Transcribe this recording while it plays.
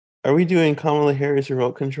Are we doing Kamala Harris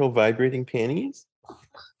remote control vibrating panties?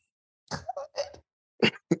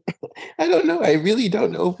 I don't know. I really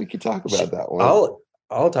don't know if we could talk about that one.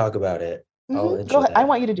 I'll talk about it. I'll Go ahead. intro I that.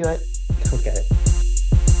 want you to do it. Okay.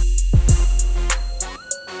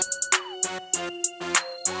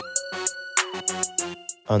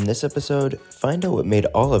 On this episode, find out what made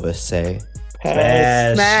all of us say,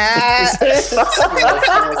 Pass. Smash.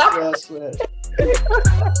 Smash.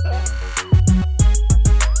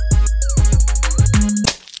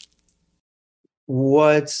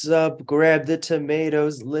 What's up, Grab the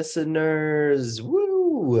Tomatoes listeners?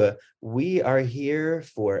 Woo! We are here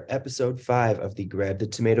for episode 5 of the Grab the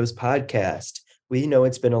Tomatoes podcast. We know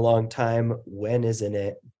it's been a long time. When isn't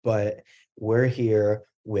it? But we're here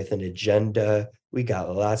with an agenda. We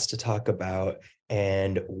got lots to talk about,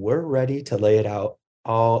 and we're ready to lay it out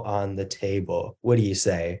all on the table. What do you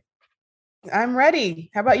say? I'm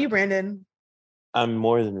ready. How about you, Brandon? I'm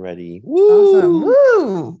more than ready. Awesome.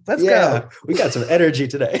 Woo! Let's go. We got some energy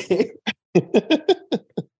today.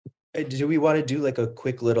 Do we want to do like a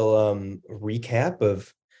quick little recap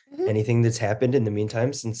of anything that's happened in the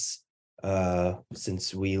meantime since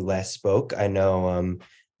we last spoke? I know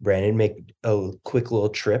Brandon made a quick little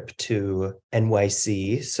trip to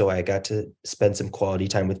NYC, so I got to spend some quality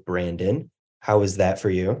time with Brandon. How was that for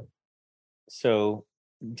you? So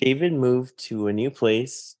David moved to a new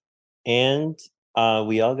place, and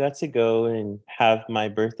we all got to go and have my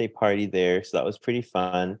birthday party there. So that was pretty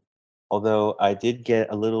fun. Although I did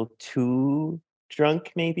get a little too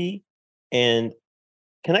drunk, maybe. And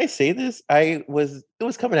can I say this? It was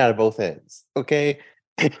coming out of both ends. Okay.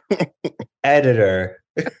 Editor,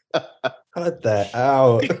 cut that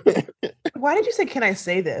out. Why did you say, can I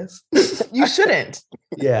say this? You shouldn't.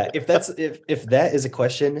 Yeah, if that is a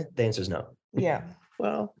question, the answer is no. Yeah.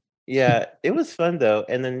 Well, yeah, it was fun though.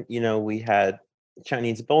 And then, we had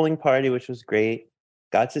Chinese bowling party, which was great.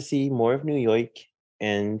 Got to see more of New York,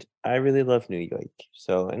 and I really love New York.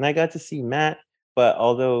 So, and I got to see Matt, but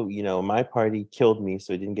although, my party killed me,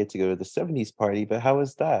 so I didn't get to go to the 70s party, but how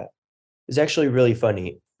was that? It's actually really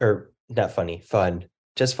funny, or not funny, fun,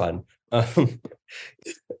 just fun. I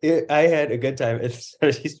had a good time at the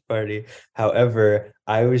 70s party. However,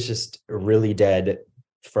 I was just really dead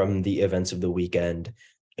from the events of the weekend.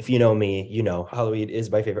 If you know me, you know Halloween is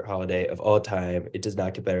my favorite holiday of all time. It does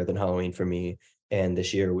not get better than Halloween for me. And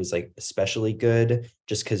this year was like especially good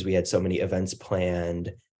just because we had so many events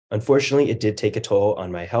planned. Unfortunately, it did take a toll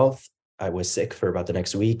on my health. I was sick for about the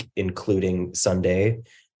next week, including Sunday.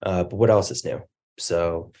 But what else is new?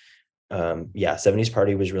 So yeah, 70s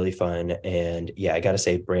party was really fun. And yeah, I gotta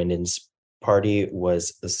say, Brandon's party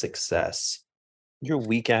was a success. Your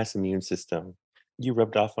weak ass immune system. You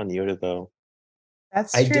rubbed off on Yoda though.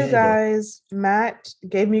 That's I true, did. guys. Matt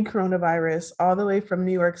gave me coronavirus all the way from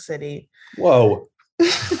New York City. Whoa.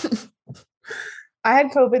 I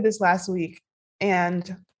had COVID this last week,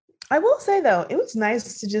 and I will say though, it was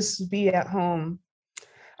nice to just be at home.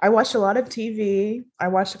 I watched a lot of TV. I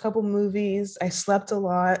watched a couple movies. I slept a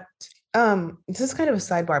lot. This is kind of a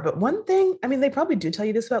sidebar, but one thing, I mean, they probably do tell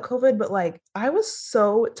you this about COVID, but like I was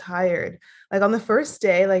so tired. Like on the first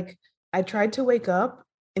day, like I tried to wake up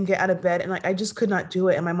and get out of bed, and like I just could not do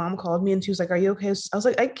it. And my mom called me and she was like, "Are you okay?" I was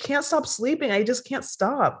like, "I can't stop sleeping. I just can't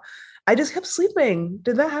stop." I just kept sleeping.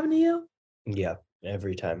 Did that happen to you? Yeah,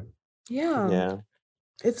 every time. Yeah.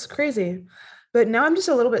 It's crazy. But now I'm just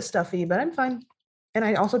a little bit stuffy, but I'm fine. And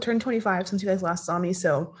I also turned 25 since you guys last saw me.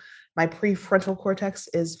 So my prefrontal cortex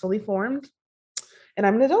is fully formed. And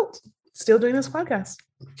I'm an adult, still doing this podcast.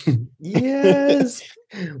 Yes.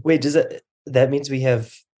 Wait, does that means we have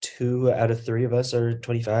 2 out of 3 of us are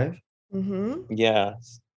 25? Mm-hmm. Yeah.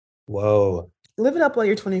 Whoa. Live it up while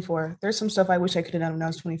you're 24. There's some stuff I wish I could have done when I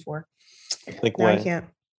was 24. Like now what? I can't.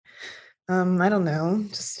 I don't know,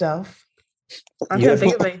 just stuff. I'm trying to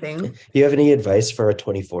think of anything. Do you have any advice for our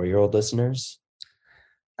 24-year-old listeners?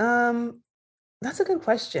 That's a good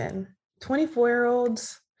question.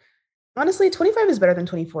 24-year-olds. Honestly, 25 is better than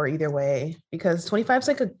 24 either way, because 25 is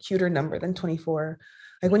like a cuter number than 24.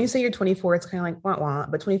 Like when you say you're 24, it's kind of like wah wah,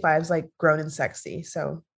 but 25 is like grown and sexy.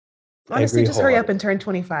 So honestly, just hurry up and turn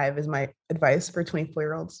 25 is my advice for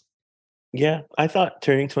 24-year-olds. Yeah, I thought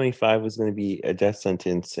turning 25 was going to be a death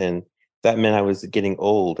sentence, and that meant I was getting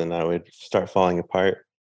old and I would start falling apart.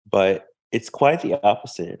 But it's quite the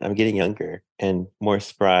opposite. I'm getting younger and more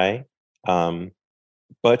spry.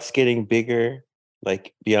 Butts getting bigger,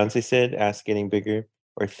 like Beyonce said, ass getting bigger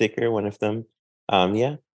or thicker, one of them.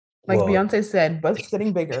 Yeah. Like Beyonce said, butts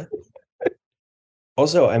getting bigger.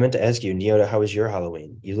 Also, I meant to ask you, Neota, how was your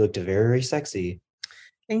Halloween? You looked very sexy.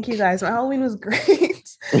 Thank you, guys. My Halloween was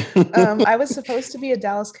great. I was supposed to be a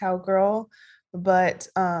Dallas Cowgirl, but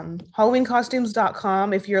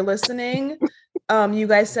HalloweenCostumes.com, if you're listening, you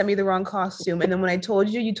guys sent me the wrong costume. And then when I told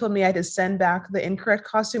you, you told me I had to send back the incorrect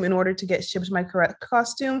costume in order to get shipped my correct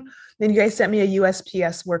costume. Then you guys sent me a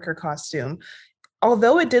USPS worker costume.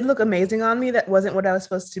 Although it did look amazing on me, that wasn't what I was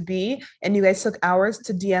supposed to be. And you guys took hours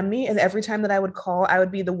to DM me. And every time that I would call, I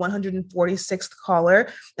would be the 146th caller.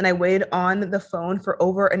 And I waited on the phone for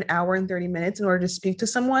over an hour and 30 minutes in order to speak to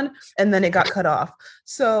someone. And then it got cut off.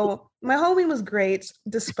 So my Halloween was great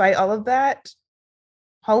despite all of that.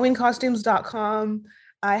 HalloweenCostumes.com.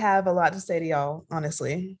 I have a lot to say to y'all,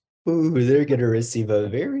 honestly. Ooh, they're gonna receive a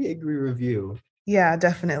very angry review. Yeah,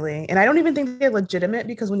 definitely. And I don't even think they're legitimate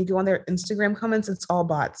because when you go on their Instagram comments, it's all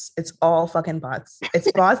bots. It's all fucking bots.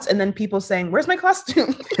 It's bots and then people saying, "Where's my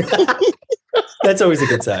costume?" That's always a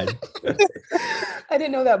good sign. I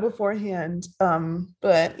didn't know that beforehand.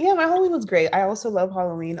 But yeah, my Halloween was great. I also love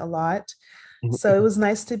Halloween a lot. So it was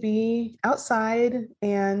nice to be outside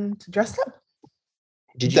and dressed up.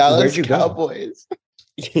 Dallas Cowboys.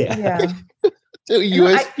 Yeah. So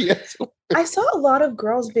USPS. I saw a lot of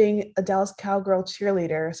girls being a Dallas Cowgirl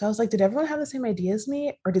cheerleader. So I was like, did everyone have the same idea as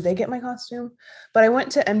me? Or did they get my costume? But I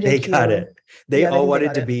went to MJQ. They got it. They all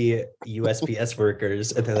wanted to be USPS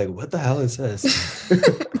workers. And they're like, what the hell is this?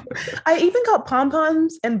 I even got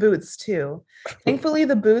pom-poms and boots too. Thankfully,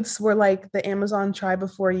 the boots were like the Amazon try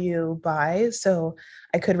before you buy. So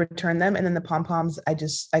I could return them. And then the pom-poms, I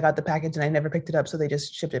got the package and I never picked it up. So they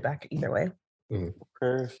just shipped it back either way.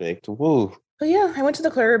 Perfect. Woo. But yeah, I went to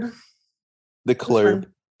the club. The club.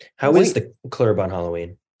 How is the club on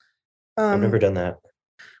Halloween? I've never done that.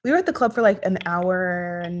 We were at the club for like an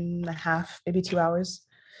hour and a half, maybe 2 hours.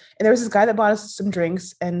 And there was this guy that bought us some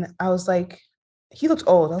drinks. And I was like, he looked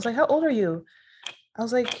old. I was like, how old are you? He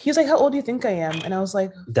was like, how old do you think I am? And I was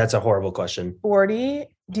like, that's a horrible question. 40.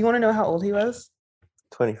 Do you want to know how old he was?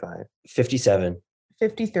 25. 57.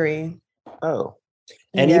 53. Oh.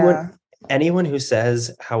 Anyone who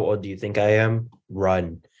says, how old do you think I am?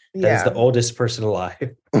 Run. That is the oldest person alive.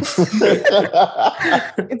 It's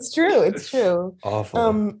true. It's true.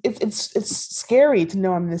 Awful. It's scary to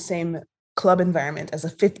know I'm in the same club environment as a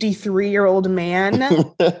 53-year-old man.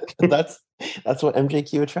 That's what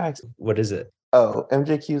MJQ attracts. What is it? Oh,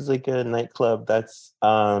 MJQ is like a nightclub that's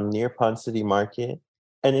near Pond City Market.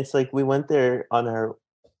 And it's like we went there on our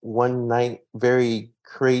one night very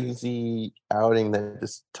crazy outing that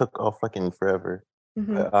just took all fucking forever.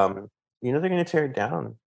 Mm-hmm. But, they're gonna tear it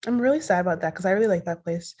down. I'm really sad about that because I really like that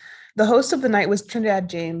place. The host of the night was Trinidad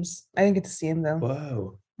James. I didn't get to see him though.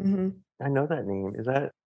 Whoa. Mm-hmm. I know that name. Is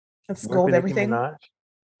that's Gold Everything? Does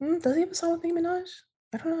he have a song with Nicki Minaj?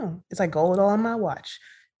 I don't know. It's like gold all on my watch,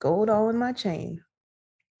 gold all in my chain.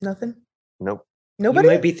 Nothing? Nope. Nobody?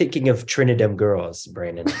 You might be thinking of Trinidad Girls,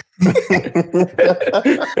 Brandon.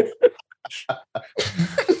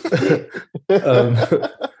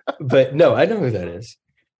 But no, I know who that is.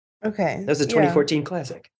 Okay. That's a 2014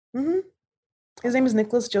 classic. Mm-hmm. His name is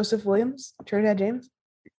Nicholas Joseph Williams, Trinidad James.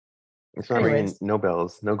 It's not ringing no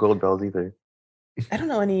bells, no gold bells either. I don't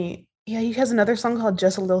know any. Yeah, he has another song called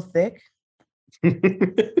Just a Little Thick.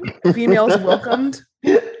 Females welcomed.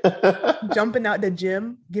 Jumping out the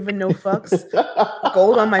gym, giving no fucks.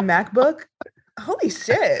 Gold on my MacBook. Holy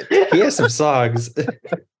shit. He has some songs.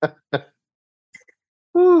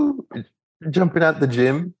 Ooh, jumping out the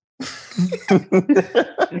gym.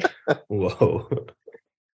 Whoa.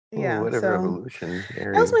 Yeah. Ooh, what a revolution.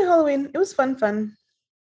 That was my Halloween. It was fun.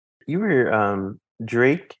 You were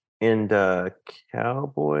Drake and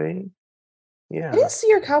cowboy. Yeah. I didn't see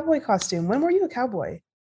your cowboy costume. When were you a cowboy?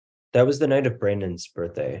 That was the night of Brandon's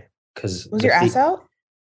birthday. Was your ass out?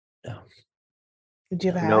 No. Did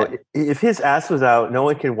you have a hat? No, if his ass was out, no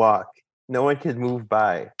one could walk. No one could move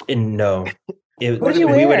by. And no. What did you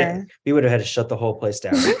wear? We would have had to shut the whole place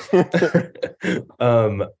down.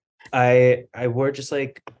 I wore just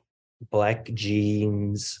like black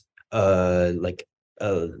jeans, like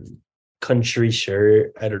a country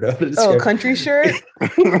shirt. I don't know how to describe. Oh, country shirt?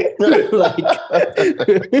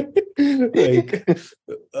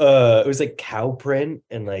 It was like cow print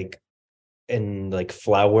and like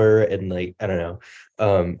flower and like I don't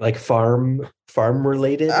know, like farm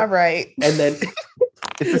related. All right. And then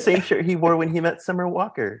it's the same shirt he wore when he met Summer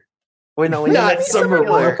Walker. Wait, no, not Summer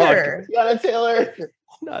Walker. Tiana Taylor.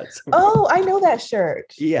 Not oh, I know that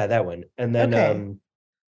shirt. Yeah, that one. And then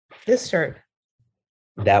this shirt.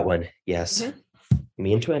 That one, yes. Mm-hmm.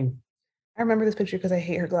 Me and Twin. I remember this picture because I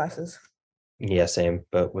hate her glasses. Yeah, same.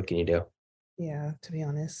 But what can you do? Yeah, to be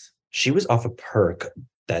honest. She was off a perk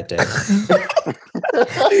that day.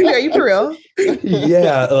 Are you for real?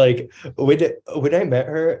 Yeah, like when I met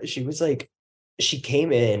her, she was like, she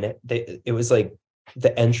came in. It was like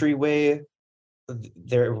the entryway.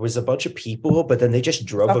 There was a bunch of people, but then they just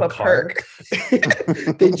drove Off a a car.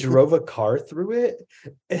 perk. They drove a car through it,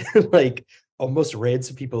 and like almost ran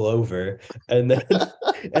some people over, and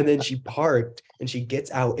then she parked, and she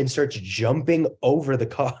gets out and starts jumping over the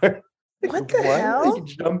car. What the What? hell? Like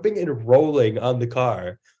jumping and rolling on the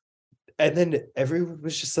car. And then everyone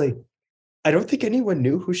was just like, I don't think anyone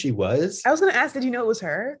knew who she was. I was gonna ask, did you know it was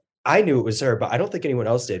her? I knew it was her, but I don't think anyone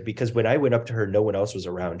else did, because when I went up to her, no one else was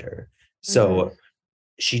around her. So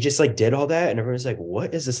she just like did all that, and everyone's like,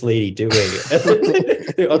 what is this lady doing?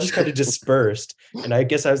 And they all just kind of dispersed. And I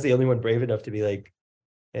guess I was the only one brave enough to be like,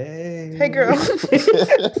 hey girl.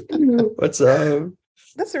 what's up?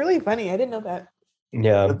 That's really funny. I didn't know that.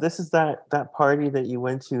 Yeah, But this is that party that you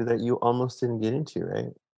went to that you almost didn't get into,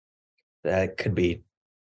 right? that could be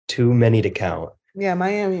too many to count. Yeah,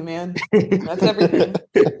 Miami, man. That's everything.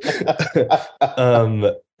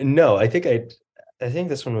 No, I think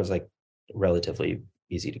this one was like relatively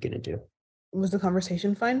easy to get into. Was the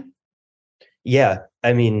conversation fine? Yeah,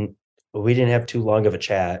 I mean, we didn't have too long of a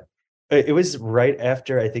chat. It was right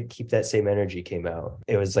after, I think, Keep That Same Energy came out.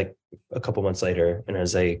 It was like a couple months later, and I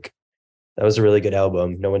was like, that was a really good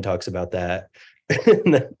album. No one talks about that.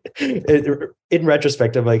 In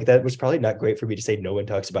retrospect, I'm like, that was probably not great for me to say no one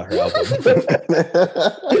talks about her album.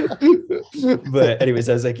 But anyways,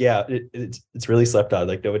 I was like, yeah, it's really slept on.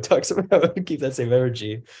 Like, no one talks about Keep That Same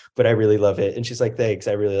Energy, but I really love it. And she's like, thanks,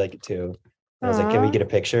 I really like it too. And I was like, can we Aw. get a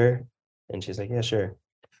picture? And she's like, yeah, sure.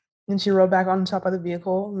 And she rode back on top of the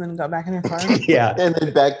vehicle and then got back in her car. Yeah. And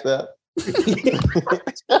then backed up.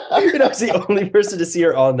 And I was the only person to see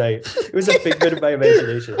her all night. It was a figment of my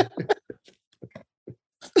imagination.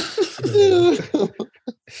 It's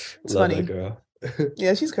Love funny. that girl.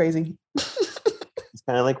 Yeah, she's crazy. It's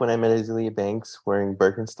kind of like when I met Azealia Banks wearing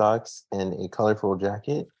Birkenstocks and a colorful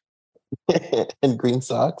jacket and green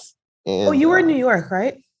socks. And Oh, you were in New York,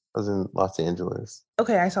 right? I was in Los Angeles.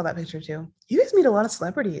 Okay, I saw that picture too. You guys meet a lot of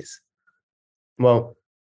celebrities. Well,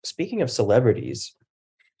 speaking of celebrities,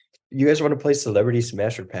 you guys want to play Celebrity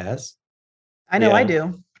Smash or Pass? I know I Yeah.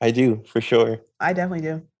 do. I do, for sure. I definitely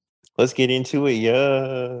do. Let's get into it.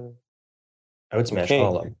 Yeah. I would smash Okay.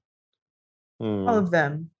 all of them. All of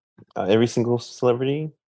them. Every single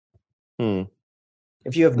celebrity?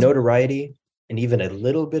 If you have notoriety and even a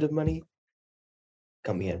little bit of money,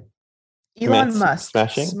 come in. Elon Musk.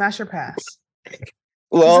 smashing? Smash or pass. He's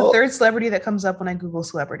Well, the third celebrity that comes up when I Google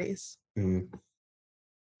celebrities.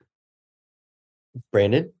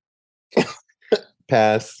 Brandon?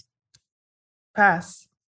 pass. Pass.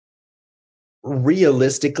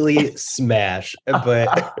 Realistically, smash,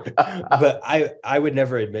 but I would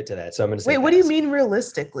never admit to that. So I'm gonna say Wait, what do you pass. mean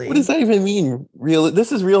realistically? What does that even mean?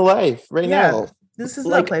 This is real life right Yeah. now. This is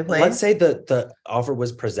Like, not play. let's say the offer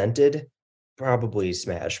was presented, probably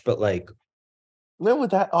smash. But like, When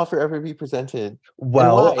would that offer ever be presented? And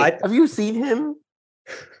well, why? Have you seen him?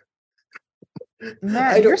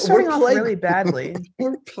 Man, you're starting off playing- really badly.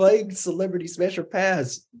 We're playing Celebrity Smash or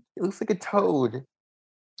Pass. It looks like a toad.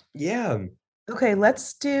 Yeah. Okay,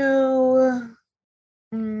 let's do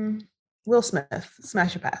Will Smith.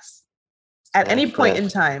 Smash or pass. At any Smash, point smash. in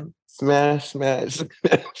time. Smash, smash,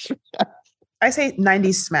 smash. I say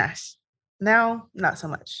 90s smash. Now, not so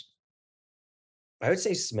much. I would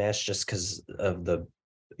say smash just because of the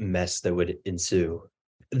mess that would ensue.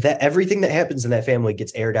 That everything that happens in that family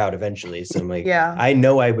gets aired out eventually. So I'm like, Yeah. I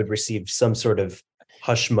know I would receive some sort of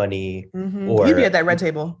hush money. Mhm. Or You'd be at that red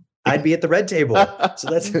table. I'd be at the red table. So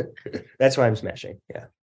that's why I'm smashing. Yeah.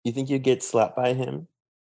 You think you'd get slapped by him?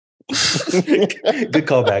 Good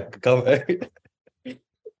callback. Good callback.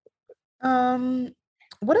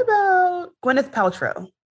 What about Gwyneth Paltrow?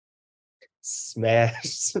 Smash,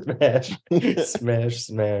 smash, smash,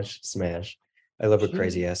 smash, smash. I love her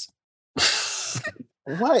crazy ass.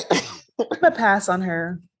 What? I'm gonna pass on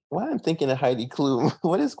her. Why I'm thinking of Heidi Klum.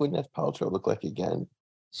 What does Gwyneth Paltrow look like again?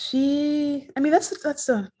 I mean, that's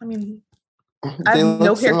I mean, I They have no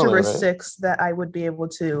look similar, right? characteristics that I would be able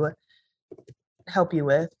to help you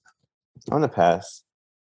with. I'm gonna pass.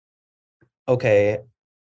 Okay,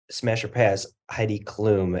 smash or pass. Heidi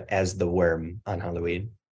Klum as the worm on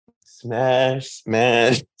Halloween. Smash,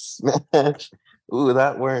 smash, smash. Ooh,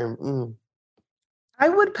 that worm. I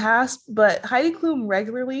would pass, but Heidi Klum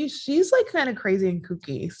regularly, she's like kind of crazy and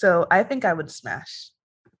kooky. So I think I would smash.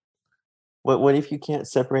 What if you can't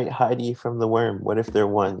separate Heidi from the worm? What if they're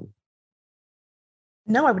one?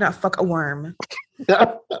 No, I would not fuck a worm.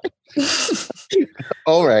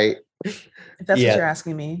 All right. if that's what Yeah. you're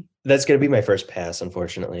asking me. That's gonna be my first pass,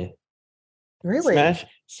 unfortunately. Really?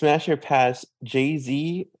 Smash or pass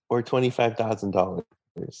Jay-Z or $25,000?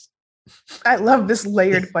 I love this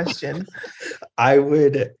layered question. I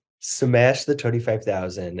would smash the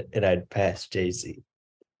 25,000 and I'd pass Jay-Z.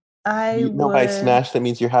 I You know by would. smash that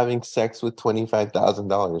means you're having sex with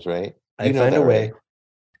 $25,000, right? I'd know find that, a way. right?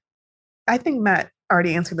 I think Matt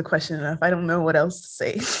already answered the question enough. I don't know what else to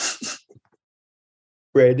say.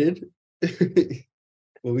 Brandon,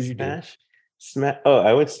 what would you do? Smash. Oh,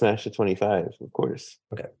 I would smash the 25, of course.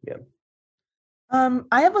 Okay, yeah.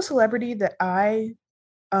 I have a celebrity that I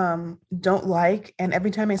don't like, and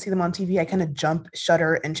every time I see them on TV, I kind of jump,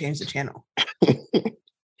 shudder, and change the channel.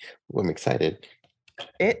 Well, I'm excited.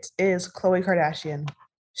 It is Khloe Kardashian.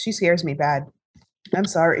 She scares me bad. I'm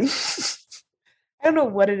sorry. I don't know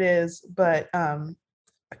what it is, but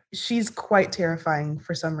she's quite terrifying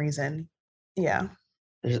for some reason. Yeah.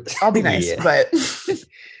 I'll be nice, Yeah. but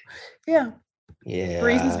yeah. For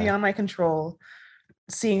reasons Yeah. beyond my control,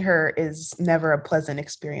 seeing her is never a pleasant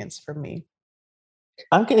experience for me.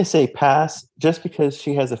 I'm going to say pass just because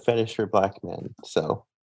she has a fetish for black men. So,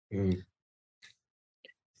 Mm.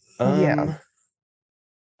 Yeah.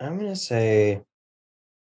 I'm gonna say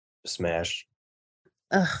smash.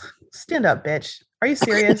 Ugh, stand up, bitch. Are you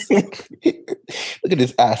serious? look at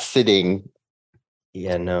his ass sitting.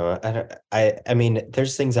 Yeah, no, I don't. I mean,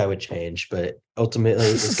 there's things I would change, but ultimately,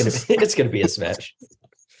 it's gonna be a smash.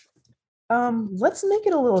 Let's make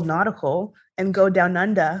it a little nautical and go down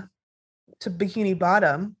under to Bikini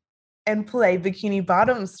Bottom and play Bikini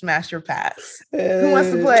Bottom Smash or Pass. Who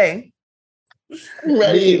wants to play?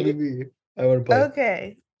 Ready? Me. I want to play.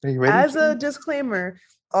 Okay. Are you ready? As a Kim? disclaimer,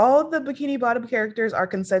 all the Bikini Bottom characters are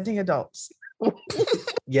consenting adults.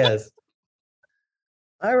 Yes.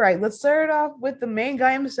 All right, let's start it off with the main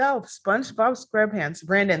guy himself, SpongeBob SquarePants.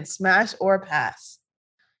 Brandon, smash or pass?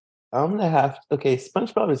 I'm gonna have. Okay,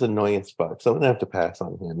 SpongeBob is annoying as fuck, so I'm gonna have to pass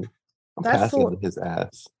on him. I'm That's passing the- on his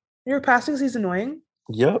ass. You're passing because he's annoying?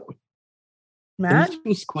 Yep. And Matt? he's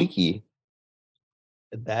too squeaky.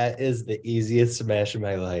 That is the easiest smash of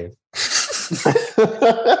my life.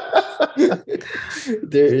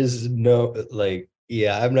 There is no like,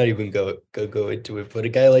 yeah, I'm not even go into it, but a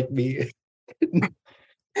guy like me.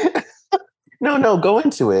 No, go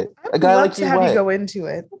into it. I'd A guy love like to you, have what? you go into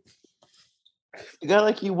it. A guy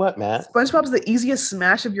like you, what, Matt? SpongeBob's the easiest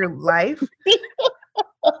smash of your life.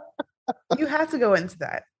 You have to go into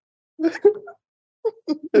that.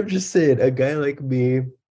 I'm just saying, a guy like me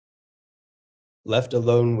left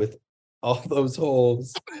alone with all those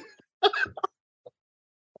holes.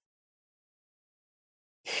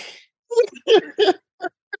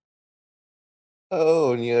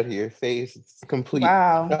 Oh, and you out of your face. It's complete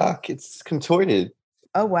Wow. shock. It's contorted.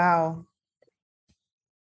 Oh, wow.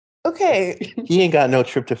 Okay, He ain't got no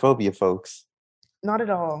tryptophobia, folks. not at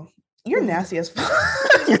all. You're nasty as fuck.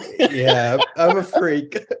 Yeah, I'm a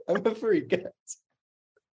freak. I'm a freak.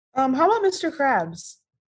 How about Mr. Krabs?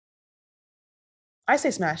 I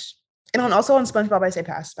say smash. And also on SpongeBob, I say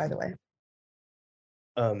pass, by the way.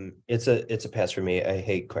 It's a pass for me. I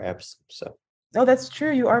hate crabs, so Oh, that's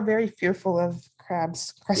true. You are very fearful of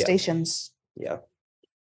crabs, crustaceans. yeah.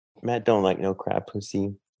 Matt don't like no crab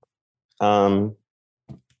pussy.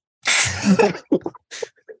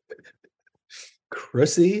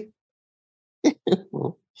 Chrissy?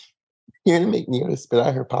 You're gonna make Neona spit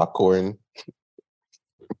out her popcorn.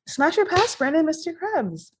 Smash or pass, Brandon, Mr.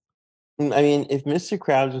 Krabs. I mean, if Mr.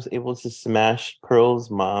 Krabs was able to smash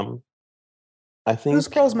Pearl's mom, I think Who's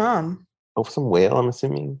Pearl's mom? oh, some whale, I'm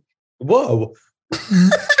assuming. Whoa.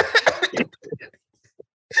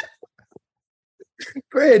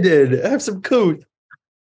 Brandon, have some coot.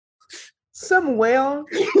 Some whale.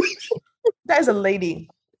 That is a lady.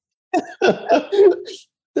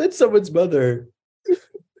 That's someone's mother.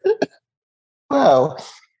 Wow.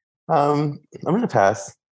 I'm gonna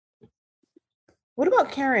pass. What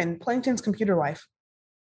about Karen, Plankton's computer wife?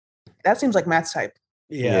 That seems like Matt's type.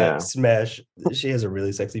 Yeah, Yeah. smash. She has a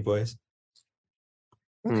really sexy voice.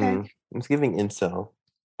 Okay. It's giving incel.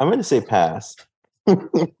 I'm gonna say pass.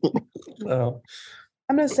 Oh.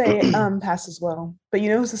 I'm gonna say pass as well. But you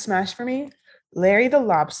know who's a smash for me? Larry the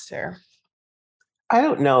Lobster. I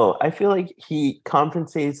don't know. I feel like he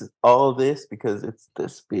compensates all of this because it's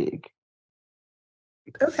this big.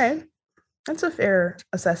 Okay. That's a fair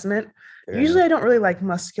assessment. Fair Usually enough. I don't really like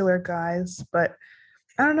muscular guys, but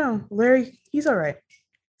I don't know. Larry, he's all right.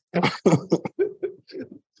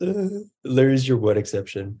 Larry's your one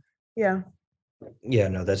exception. Yeah. Yeah,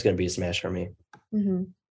 no, that's gonna be a smash for me. Mm-hmm.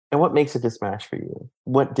 And what makes it a smash for you?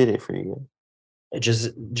 What did it for you?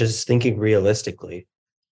 Just thinking realistically.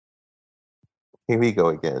 Here we go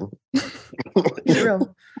again.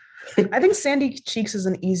 True. I think Sandy Cheeks is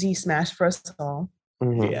an easy smash for us all.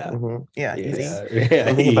 Mhm, Yeah. mhm. Yeah, easy. Yeah,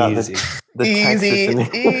 Something about easy. the Easy,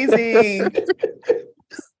 Texas in easy.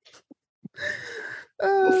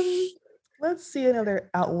 Let's see another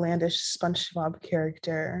outlandish SpongeBob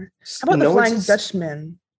character. How about the No one's Flying s-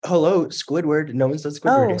 Dutchman? Hello, Squidward. No one said Oh,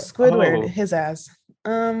 Squidward yet. Squidward, Oh. his ass.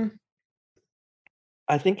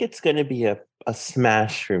 I think it's gonna be a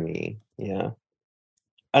smash for me. Yeah.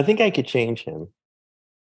 I think I could change him.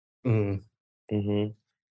 Mm, Hmm.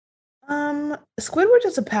 Squidward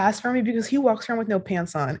is a pass for me because he walks around with no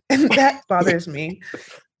pants on, and that bothers me.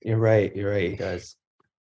 you're right. You're right, guys.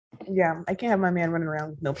 Yeah, I can't have my man running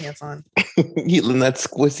around with no pants on. You lend that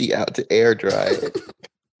squishy out to air dry it.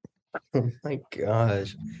 Oh my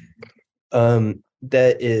gosh.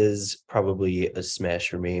 That is probably a smash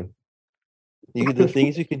for me. The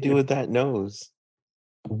things you could do with that nose.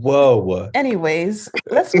 Whoa. Anyways,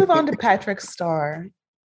 let's move on to Patrick Star.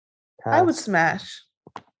 I would Pass. smash.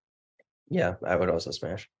 Yeah, I would also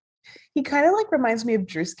smash. He kind of like reminds me of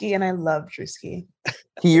Drewski, and I love Drewski.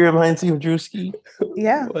 He reminds you of Drewski.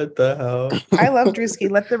 Yeah, What the hell? I love Drewski.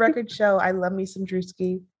 Let the record show. I love me some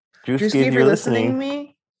Drewski. Drewski, If you're listening to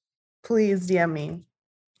me, please DM me.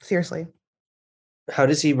 Seriously. How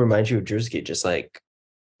does he remind you of Drewski? Just like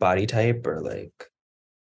body type or like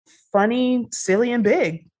Funny, silly, and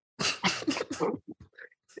big.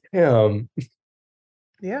 him?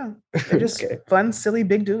 Yeah, they're just Okay. fun, silly,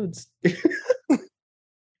 big dudes.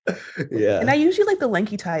 Yeah. And I usually like the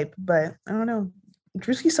lanky type, but I don't know.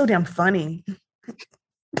 Drewski's so damn funny.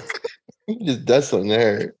 He just does something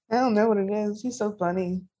there. I don't know what it is. He's so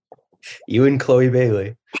funny. You and Chloe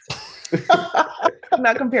Bailey.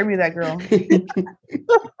 Not compare me to that girl.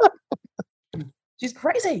 She's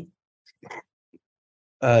crazy.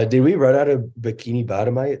 Did we run out of bikini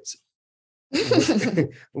bottomites?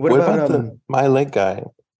 What about the my leg guy?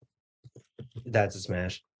 that's a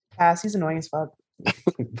smash. Pass. He's annoying as fuck.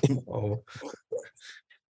 Oh.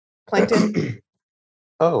 Plankton.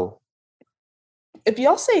 Oh. If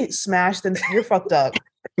y'all say smash, then you're fucked up.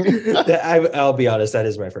 I'll be honest, that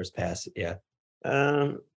is my first pass. Yeah.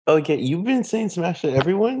 Okay, you've been saying smash to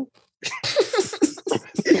everyone?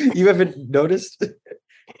 You haven't noticed?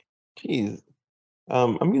 Jeez.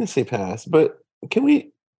 I'm gonna say pass, but can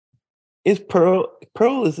we is Pearl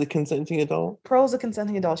is a consenting adult? Pearl's a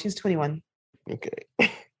consenting adult. She's 21. Okay.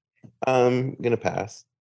 I'm gonna pass.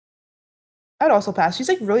 I'd also pass. She's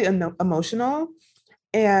like really emotional,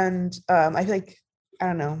 and I feel like I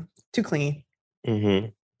don't know, too clingy. Mm-hmm.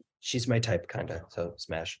 She's my type, kinda. So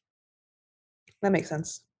smash. That makes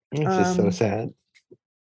sense. It's just so sad.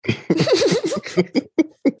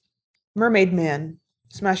 Mermaid Man,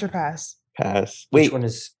 smash or pass? Pass. Which Wait, one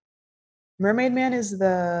is Mermaid Man is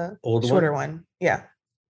the Old shorter one? one. Yeah.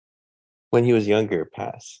 when he was younger,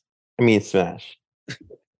 pass. I mean smash.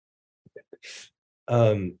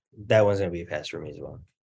 That one's gonna be a pass for me as well.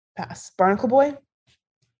 Pass. Barnacle Boy?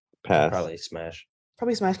 Pass. Probably smash.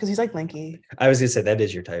 Probably smash because he's like lanky. I was gonna say that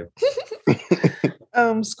is your type.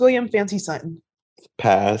 Squilliam Fancy Sutton.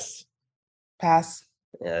 Pass. Pass.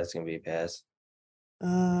 Yeah, that's gonna be a pass.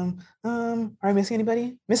 Are I missing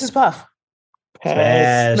anybody? Mrs. Puff.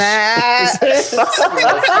 Pass. Smash.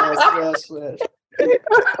 Smash.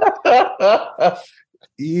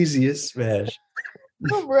 Easiest smash.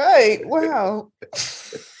 All right. Wow.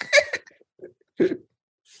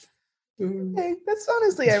 Hey, that's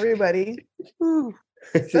honestly everybody. That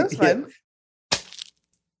was fun.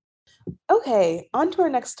 Okay, on to our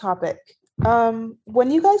next topic.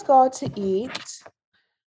 When you guys go out to eat,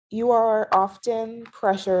 you are often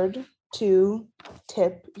pressured to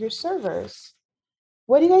tip your servers.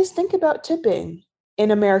 What do you guys think about tipping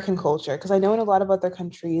in American culture? Because I know in a lot of other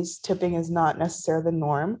countries, tipping is not necessarily the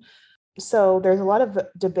norm. So there's a lot of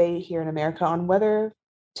debate here in America on whether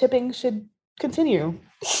tipping should continue.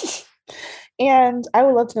 And I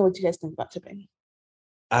would love to know what you guys think about tipping.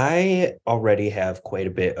 I already have quite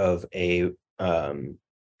a bit of a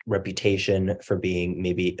reputation for being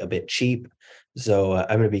maybe a bit cheap. So I'm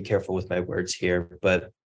going to be careful with my words here.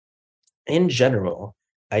 But in general,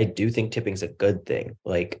 I do think tipping is a good thing.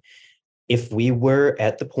 Like, if we were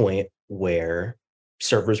at the point where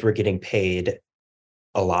servers were getting paid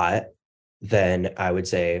a lot, then I would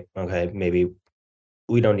say, okay, maybe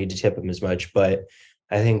we don't need to tip them as much. But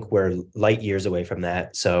I think we're light years away from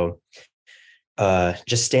that. So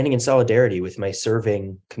just standing in solidarity with my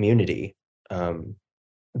serving community,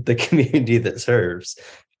 the community that serves,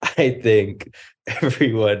 I think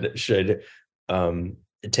everyone should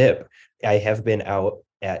tip. I have been out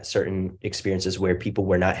at certain experiences where people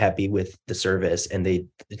were not happy with the service and they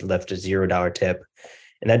left a $0 tip.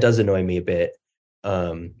 And that does annoy me a bit.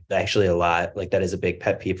 Actually a lot. Like that is a big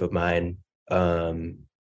pet peeve of mine.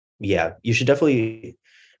 Yeah, you should definitely,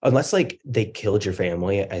 unless like they killed your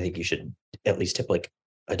family, I think you should at least tip like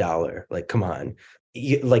 $1. Like, come on.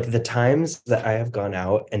 Like the times that I have gone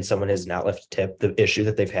out and someone has not left a tip, the issue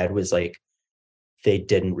that they've had was like they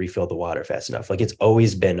didn't refill the water fast enough. Like it's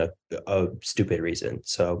always been a stupid reason.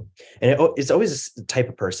 So, and it's always a type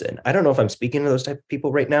of person. I don't know if I'm speaking to those type of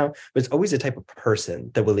people right now, but it's always a type of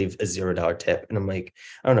person that will leave a $0 tip. And I'm like,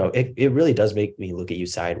 I don't know. It really does make me look at you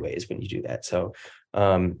sideways when you do that. So,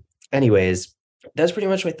 anyways, that's pretty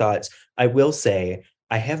much my thoughts. I will say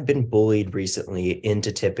I have been bullied recently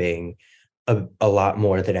into tipping a lot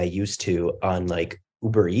more than I used to on like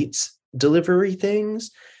Uber Eats delivery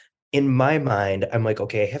things. In my mind, I'm like,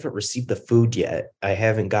 okay, I haven't received the food yet. I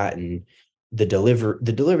haven't gotten the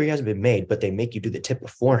delivery hasn't been made, but they make you do the tip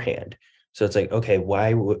beforehand. So it's like, okay,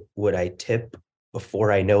 why would I tip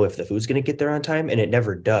before I know if the food's going to get there on time? And it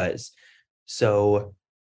never does. So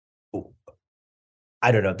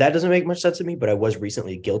I don't know. That doesn't make much sense to me, but I was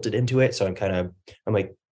recently guilted into it. So I'm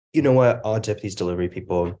like, you know what? I'll tip these delivery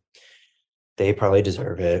people. They probably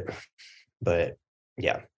deserve it. But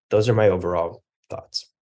yeah, those are my overall thoughts.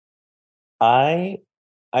 I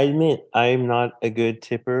I admit I'm not a good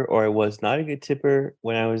tipper, or I was not a good tipper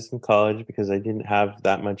when I was in college because I didn't have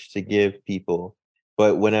that much to give people.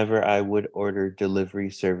 But whenever I would order delivery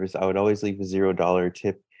service, I would always leave a $0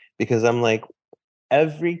 tip because I'm like,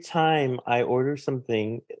 every time I order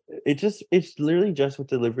something, it's literally just with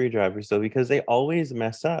delivery drivers though, because they always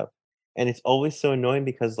mess up. And it's always so annoying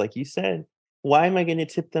because like you said, why am I going to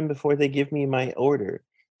tip them before they give me my order?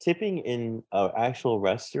 Tipping in an actual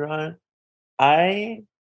restaurant, I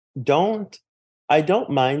don't I don't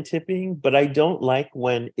mind tipping, but I don't like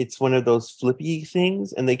when it's one of those flippy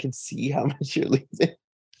things and they can see how much you're leaving.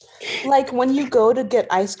 Like when you go to get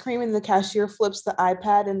ice cream and the cashier flips the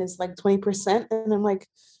iPad and it's like 20%, and I'm like,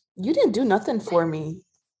 you didn't do nothing for me.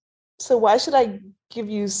 So why should I give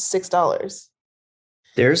you $6?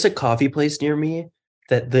 There's a coffee place near me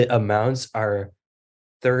that the amounts are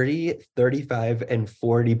 30, 35, and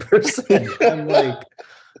 40%. I'm like,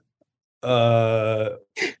 uh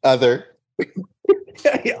Other.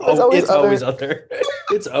 It's oh, always it's always other. other.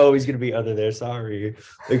 It's always gonna be other there. Sorry.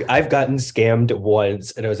 Like I've gotten scammed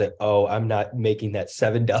once and I was like, oh, I'm not making that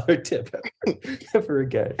 $7 tip ever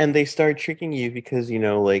again. And they start tricking you because,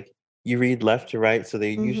 like you read left to right. So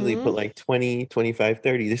they usually put Mhm. like 20, 25,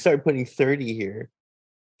 30. They start putting 30 here.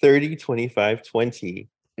 30, 25, 20.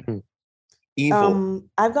 Evil.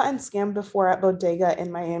 I've gotten scammed before at Bodega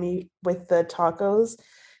in Miami with the tacos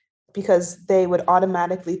because they would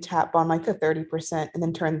automatically tap on like the 30% and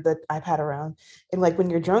then turn the iPad around. And like when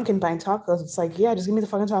you're drunk and buying tacos, it's like, yeah, just give me the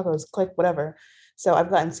fucking tacos, click whatever. So I've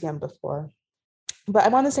gotten scammed before. But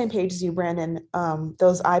I'm on the same page as you, Brandon.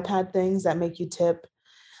 Those iPad things that make you tip,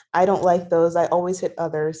 I don't like those. I always hit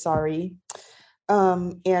others, sorry.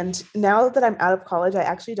 And now that I'm out of college, I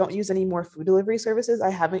actually don't use any more food delivery services. I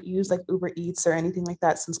haven't used like Uber Eats or anything like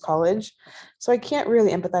that since college. So I can't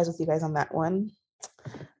really empathize with you guys on that one.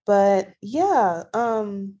 But yeah,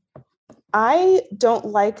 I don't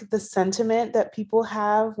like the sentiment that people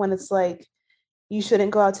have when it's like you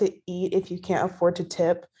shouldn't go out to eat if you can't afford to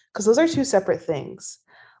tip, because those are two separate things.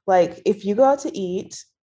 Like if you go out to eat,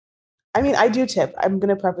 I mean, I do tip. I'm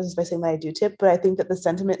going to preface this by saying that I do tip, but I think that the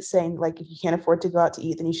sentiment saying like if you can't afford to go out to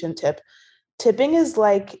eat, then you shouldn't tip. Tipping is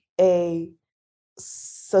like a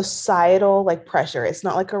societal like pressure. It's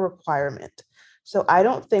not like a requirement. So I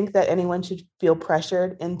don't think that anyone should feel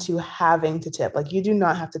pressured into having to tip. Like you do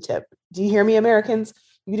not have to tip. Do you hear me, Americans?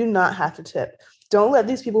 You do not have to tip. Don't let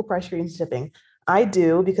these people pressure you into tipping. I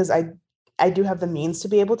do because I do have the means to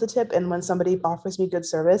be able to tip, and when somebody offers me good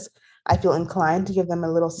service, I feel inclined to give them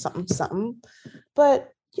a little something something. But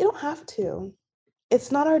you don't have to.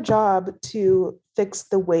 It's not our job to fix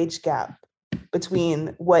the wage gap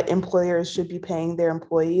between what employers should be paying their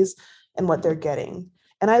employees and what they're getting.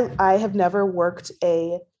 And I have never worked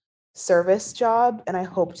a service job, and I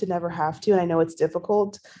hope to never have to. And I know it's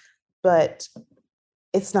difficult, but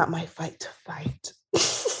it's not my fight to fight.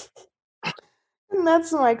 And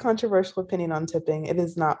that's my controversial opinion on tipping. It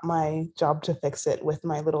is not my job to fix it with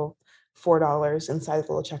my little $4 inside the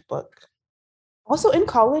little checkbook. Also in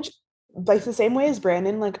college, like the same way as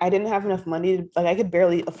Brandon, like I didn't have enough money to, like I could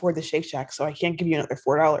barely afford the Shake Shack, so I can't give you another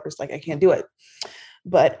 $4. Like I can't do it.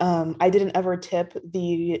 But I didn't ever tip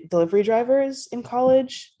the delivery drivers in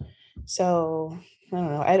college. So I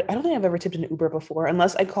don't know. I don't think I've ever tipped an Uber before,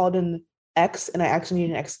 unless I called in X and I actually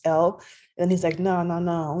need an XL. And then he's like, no, no,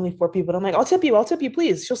 no, only 4 people. And I'm like, I'll tip you,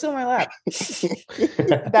 please. She'll sit on my lap.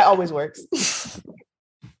 That always works.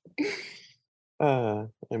 I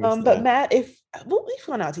miss But that. Matt, if we've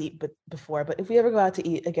gone out to eat before, but if we ever go out to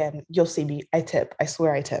eat again, you'll see me. I tip. I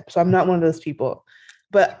swear I tip. So I'm not one of those people.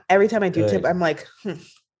 But every time I do tip, Good. I'm like,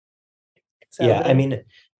 So Yeah, I then, mean,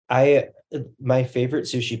 I my favorite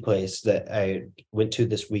sushi place that I went to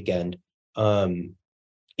this weekend, um,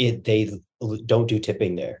 they don't do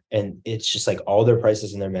tipping there, and it's just like all their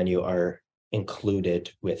prices in their menu are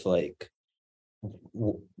included with like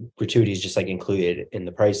gratuities, just like included in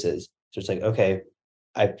the prices. So it's like, okay,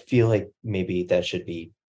 I feel like maybe that should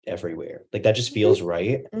be everywhere. Like that just feels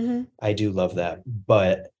right. mhm, I do love that,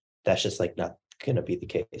 but that's just like not gonna be the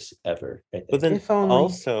case ever, I But think. then if only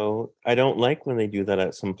also, I don't like when they do that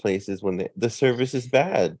at some places when the service is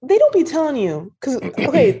bad. they don't be telling you. Because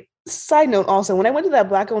okay, side note also, when I went to that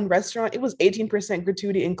black-owned restaurant, it was 18%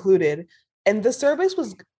 gratuity included, and the service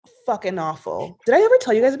was fucking awful. Did I ever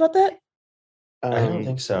tell you guys about that? I don't think I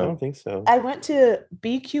don't so. think so. I went to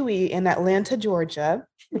BQE in Atlanta, Georgia,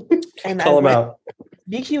 and I Call them went. out.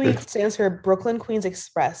 BQE stands for Brooklyn Queens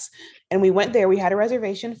Express. And we went there. We had a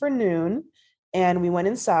reservation for noon and we went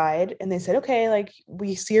inside and they said, okay, like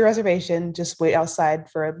we see your reservation, just wait outside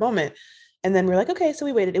for a moment. And then we're like, okay. So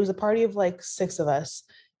we waited. It was a party of like 6 of us.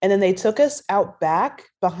 And then they took us out back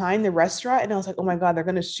behind the restaurant. And I was like, oh my God, they're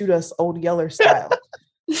going to shoot us Old Yeller style.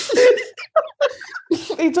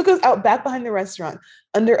 They took us out back behind the restaurant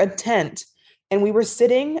under a tent. And we were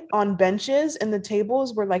sitting on benches and the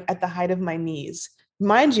tables were like at the height of my knees.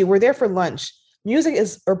 Mind you, we're there for lunch. Music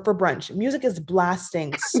is, or for brunch, music is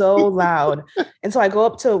blasting so loud. And so I go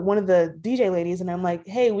up to one of the DJ ladies and I'm like,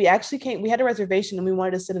 hey, we actually came, we had a reservation and we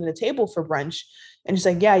wanted to sit at a table for brunch. And she's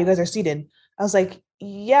like, yeah, you guys are seated. I was like,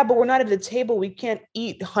 yeah, but we're not at a table. We can't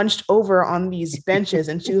eat hunched over on these benches.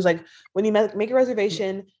 And she was like, when you make a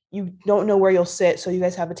reservation, you don't know where you'll sit. So you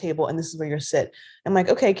guys have a table and this is where you're sit. I'm like,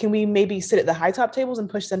 okay, can we maybe sit at the high top tables and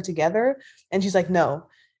push them together? And she's like, no.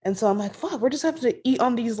 And so I'm like, fuck, we're just having to eat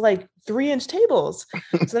on these like 3-inch tables.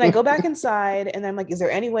 So then I go back inside and I'm like, is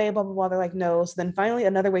there any way, blah, blah, blah. They're like, no. So then finally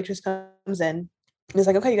another waitress comes in. And is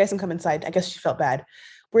like, okay, you guys can come inside. I guess she felt bad.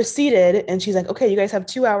 We're seated and she's like, okay, you guys have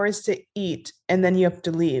 2 hours to eat and then you have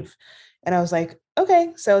to leave. And I was like,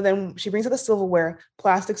 okay. So then she brings out the silverware,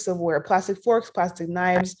 plastic forks, plastic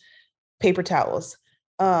knives, paper towels.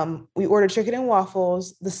 We order chicken and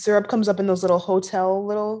waffles. The syrup comes up in those little hotel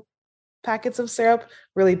little packets of syrup,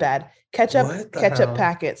 really bad. What the Ketchup hell?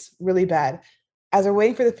 packets, really bad. As we're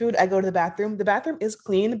waiting for the food, I go to the bathroom. The bathroom is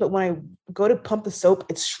clean, but when I go to pump the soap,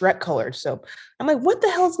 it's Shrek colored soap. I'm like, what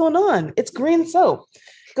the hell is going on? It's green soap.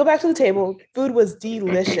 Go back to the table. Food was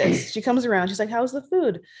delicious. She comes around. She's like, how's the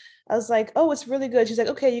food? I was like, oh, it's really good. She's like,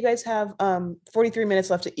 okay, you guys have 43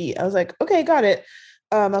 minutes left to eat. I was like, okay, got it.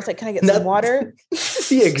 I was like, can I get some Not water?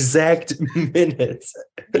 the exact minutes.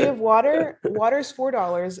 Do you have water? Water's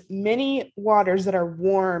 $4. Mini waters that are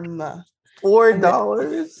warm.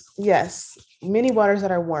 $4. Yes, mini waters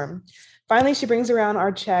that are warm. Finally, she brings around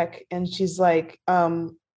our check and she's like,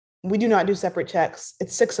 we do not do separate checks.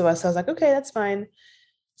 It's 6 of us. So I was like, okay, that's fine.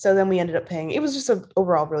 So then we ended up paying. It was just an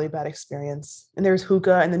overall really bad experience. And there was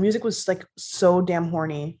hookah and the music was like so damn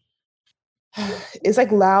horny. It's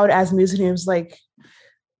like loud as music. And it was like,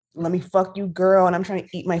 let me fuck you, girl. And I'm trying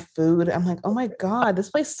to eat my food. I'm like, oh my God, this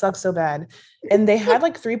place sucks so bad. And they had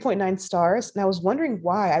like 3.9 stars. And I was wondering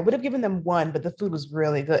why. I would have given them 1, but the food was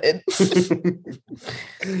really good.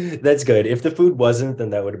 That's good. If the food wasn't, then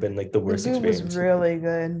that would have been like the The worst food was experience. really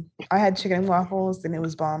good. I had chicken and waffles and it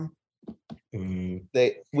was bomb. We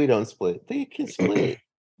don't split. They can split.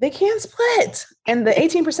 They can't split. And the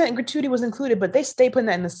 18% gratuity was included, but they stay putting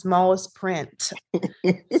that in the smallest print.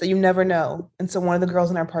 So you never know. And so one of the girls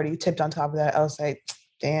in our party tipped on top of that. I was like,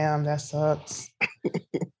 damn, that sucks.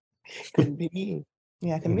 Couldn't be me.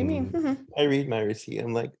 Yeah, it can be me. I read my receipt.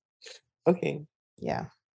 I'm like, okay. Yeah.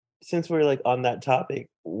 Since we're like on that topic,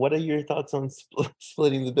 what are your thoughts on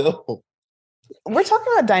splitting the bill? We're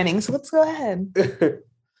talking about dining, so let's go ahead.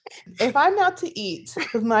 If I'm out to eat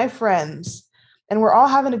with my friends and we're all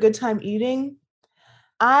having a good time eating,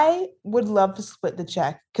 I would love to split the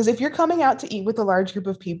check. Because if you're coming out to eat with a large group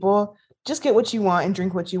of people, just get what you want and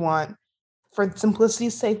drink what you want. For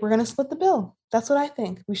simplicity's sake, we're going to split the bill. That's what I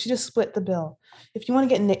think. We should just split the bill. If you want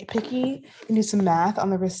to get nitpicky and do some math on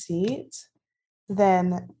the receipt,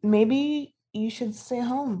 then maybe you should stay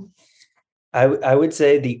home. I would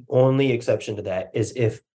say the only exception to that is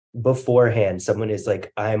if beforehand someone is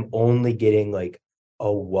like, I'm only getting like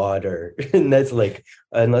a water. And that's like,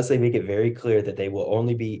 unless they make it very clear that they will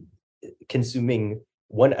only be consuming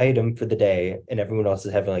one item for the day and everyone else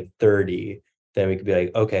is having like 30, then we could be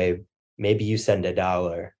like, okay, maybe you send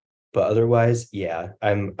 $1. But otherwise, yeah,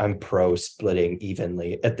 I'm pro splitting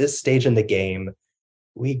evenly. At this stage in the game,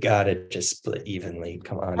 we gotta just split evenly.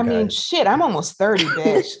 Come on, I mean, guys. shit, I'm almost 30,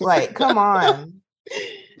 bitch. Like, come on.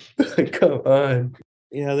 Come on.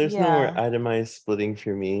 Yeah, there's no more Yeah. itemized splitting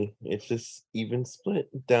for me. It's just even split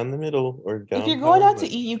down the middle or If you're down going out to however.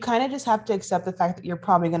 eat, you kind of just have to accept the fact that you're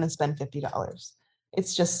probably going to spend $50.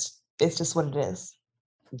 It's just what it is.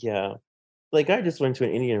 Yeah. Like I just went to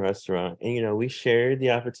an Indian restaurant and we shared the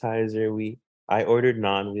appetizer. I ordered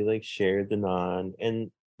naan, we like shared the naan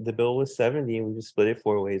and the bill was 70 and we just split it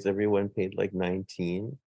 4 ways. Everyone paid like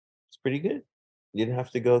 19. It's pretty good. You didn't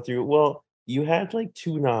have to go through well, you had like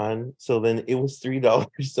two naan, so then it was $3.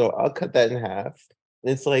 So I'll cut that in half.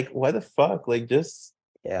 And it's like, why the fuck? Like just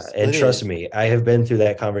Yeah, and split trust it. me, I have been through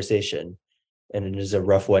that conversation, and it is a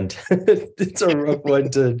rough one. It's a rough one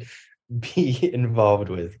to be involved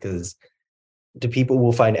with because the people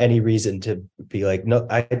will find any reason to be like, no,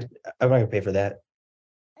 I'm not gonna pay for that.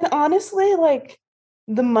 And honestly, like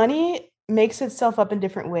the money makes itself up in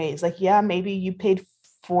different ways. Like, yeah, maybe you paid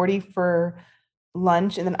 40 for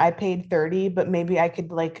lunch and then I paid 30, but maybe I could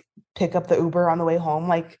like pick up the Uber on the way home.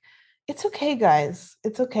 Like, it's okay, guys.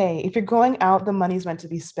 It's okay. If you're going out, the money's meant to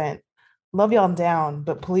be spent. Love y'all down,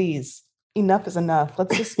 but please, enough is enough.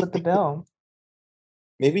 Let's just split the bill.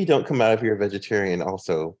 Maybe don't come out if you're a vegetarian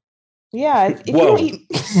also. Yeah, if you don't Whoa. eat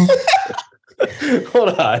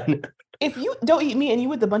Hold on. if you don't eat meat and you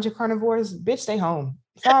with a bunch of carnivores, bitch, stay home.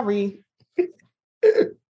 Sorry.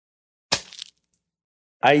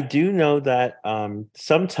 I do know that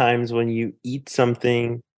sometimes when you eat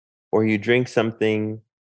something or you drink something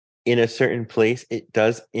in a certain place, it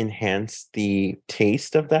does enhance the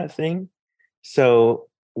taste of that thing. So,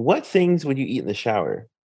 what things would you eat in the shower?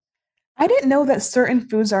 I didn't know that certain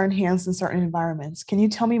foods are enhanced in certain environments. Can you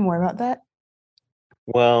tell me more about that?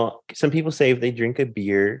 Well, some people say if they drink a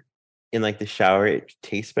beer in like the shower, it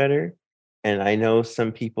tastes better. And I know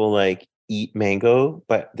some people like eat mango,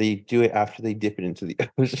 but they do it after they dip it into the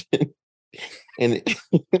ocean. And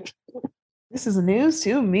This is news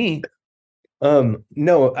to me.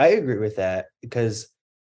 No, I agree with that because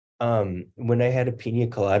when I had a pina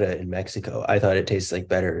colada in Mexico, I thought it tastes like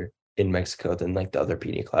better in Mexico than like the other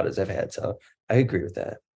pina coladas I've had. So I agree with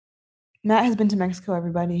that. Matt has been to Mexico,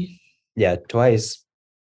 everybody. Yeah, twice.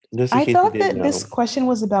 just in I case you thought didn't that this know, question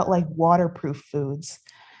was about like waterproof foods.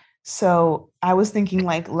 So I was thinking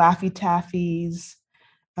like Laffy Taffies,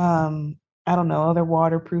 I don't know, other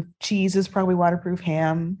waterproof cheese is probably waterproof,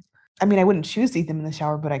 ham. I mean, I wouldn't choose to eat them in the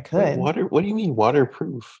shower, but I wait, could. water, what do you mean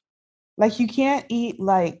waterproof? Like you can't eat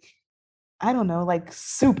like, I don't know, like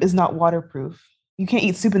soup is not waterproof. You can't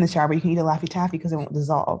eat soup in the shower, but you can eat a Laffy Taffy because it won't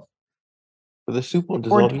dissolve. But the soup won't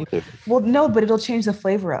Or dissolve either. well, no, but it'll change the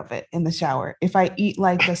flavor of it in the shower. If I eat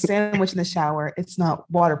like a sandwich in the shower, it's not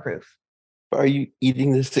waterproof. Are you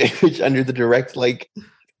eating the sandwich under the direct, like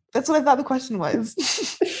That's what I thought the question was.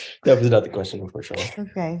 That was not the question, unfortunately.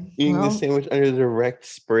 Okay. eating the Well, sandwich under the direct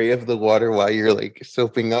spray of the water while you're like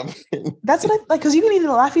soaping up? that's what I like because you can eat a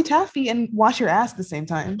Laffy Taffy and wash your ass at the same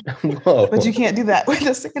time, but you Whoa. can't do that with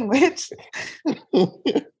a sandwich.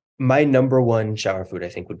 My number one shower food, I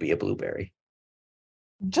think, would be a blueberry.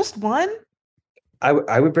 Just one?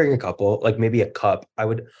 I would bring a couple, like maybe a cup. I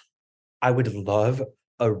would love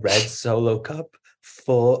a red solo cup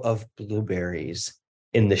full of blueberries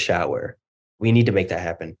in the shower. We need to make that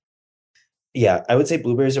happen. Yeah, I would say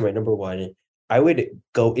blueberries are my number one. I would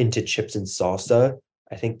go into chips and salsa.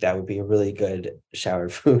 I think that would be a really good shower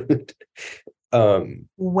food. um,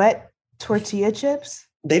 Wet tortilla chips,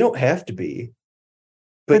 they don't have to be,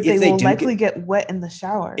 but but they if they will do likely get wet in the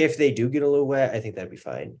shower. if they do get a little wet, I think that'd be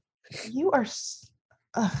fine. You are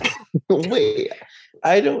ugh. Wait,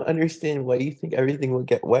 I don't understand why you think everything will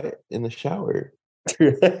get wet in the shower.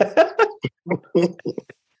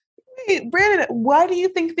 Wait, Brandon, why do you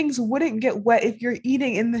think things wouldn't get wet if you're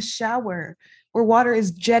eating in the shower where water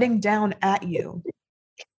is jetting down at you?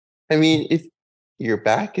 I mean, if your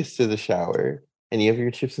back is to the shower and you have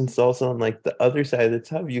your chips and salsa on like the other side of the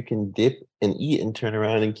tub, you can dip and eat and turn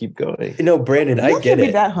around and keep going. No, Brandon, I Y'all get can't be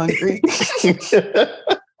it. that hungry.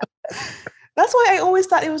 That's why I always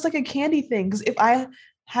thought it was like a candy thing. Because if I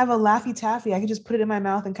have a Laffy Taffy, I could just put it in my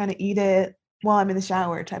mouth and kind of eat it while I'm in the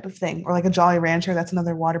shower, type of thing. Or like a Jolly Rancher, that's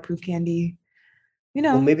another waterproof candy. You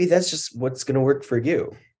Well, know, maybe that's just what's gonna work for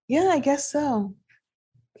you. yeah, I guess so.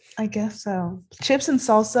 I guess so. Chips and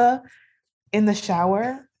salsa in the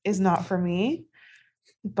shower is not for me,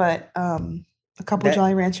 but a couple That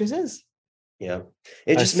Jolly Ranchers is. Yeah.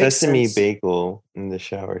 It A just makes sesame sense. bagel in the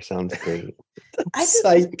shower sounds great. I just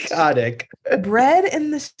Psychotic. bread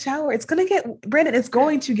in the shower. It's gonna get Brandon. It's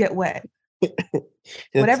going to get wet. That's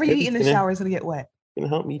Whatever you good. eat in the It's shower is gonna get wet. gonna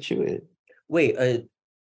help me chew it. Wait,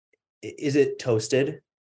 is it toasted?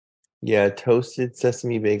 Yeah, toasted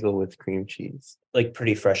sesame bagel with cream cheese. Like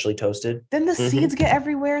pretty freshly toasted? Then the Mhm. seeds get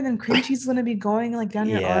everywhere, and then cream cheese is gonna be going like down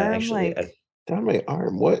your Yeah, arm. actually, Like, Down my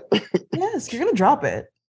arm. What? yes, you're gonna drop it.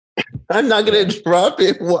 I'm not gonna drop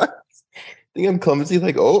it. What? Think I'm clumsy?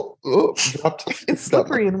 Like, oh, dropped. It's dropped my-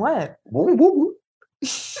 slippery and wet. Woo, woo, woo.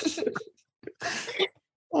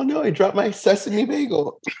 Oh no, I dropped my sesame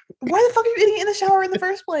bagel. Why the fuck are you eating it in the shower in the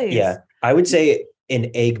first place? Yeah, I would say an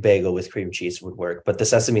egg bagel with cream cheese would work, but the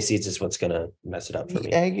sesame seeds is what's gonna mess it up for The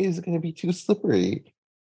me. egg is gonna be too slippery.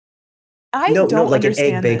 I No, don't like an egg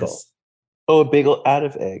understand bagel. this. Oh, a bagel out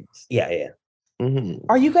of eggs. Yeah. Mhm.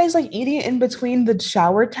 Are you guys like eating it in between the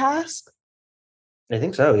shower task? I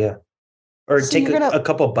think so, yeah. Or So take you're gonna- a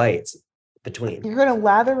couple bites between. You're gonna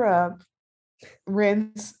lather up,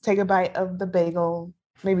 rinse, take a bite of the bagel,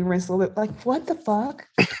 maybe rinse a little bit. Like, what the fuck?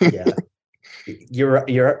 Yeah.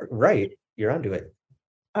 You're right. You're onto it.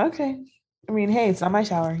 Okay. I mean, hey, it's not my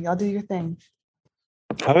shower. Y'all do your thing.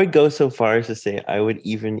 I would go so far as to say I would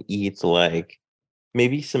even eat like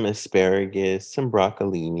maybe some asparagus, some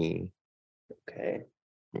broccolini. Okay.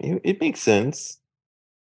 It makes sense.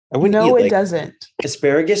 I wouldn't No, eat it like doesn't.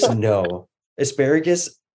 Asparagus, no.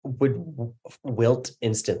 Asparagus would wilt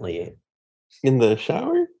instantly. in the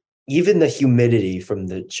shower. Even the humidity from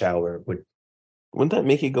the shower would. Wouldn't that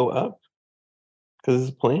make it go up? Because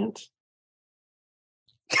it's a plant.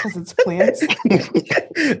 Because it's plants.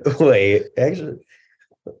 Wait, actually,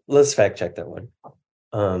 let's fact check that one.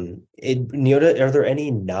 Neota, are there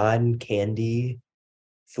any non-candy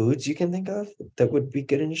foods you can think of that would be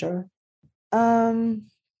good in the shower?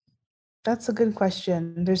 That's a good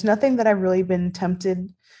question. There's nothing that I've really been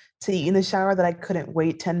tempted to eat in the shower that I couldn't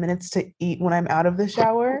wait 10 minutes to eat when I'm out of the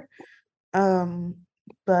shower.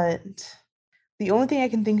 But the only thing I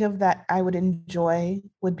can think of that I would enjoy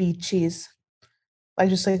would be cheese. Like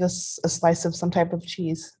just like a slice of some type of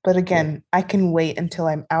cheese. But again, I can wait until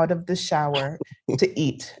I'm out of the shower to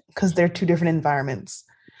eat because they're two different environments.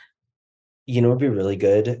 You know, it'd be really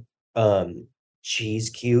good. Cheese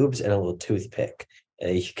cubes and a little toothpick.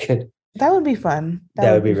 You could. That would be fun.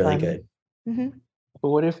 That would be really fun. good. Mhm. But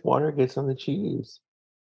what if water gets on the cheese?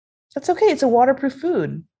 That's okay. It's a waterproof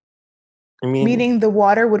food. I mean, Meaning the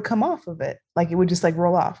water would come off of it. Like it would just like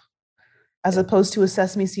roll off. As opposed to a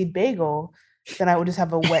sesame seed bagel, then I would just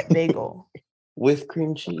have a wet bagel. with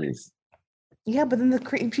cream cheese, Yeah, but then the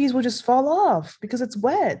cream cheese will just fall off because it's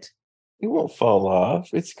wet. it won't fall off.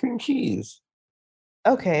 It's cream cheese.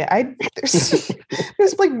 Okay,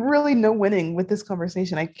 there's like really no winning with this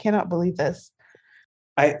conversation. I cannot believe this.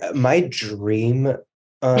 My dream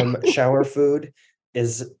shower food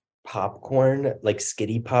is popcorn, like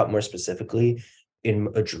Skitty Pop more specifically. In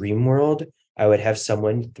a dream world, I would have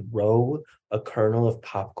someone throw a kernel of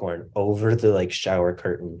popcorn over the like shower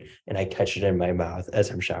curtain and I catch it in my mouth as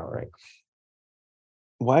I'm showering.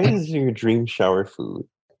 Why is your dream shower food?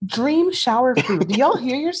 Dream shower food. Do y'all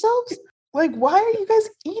hear yourselves? Like, why are you guys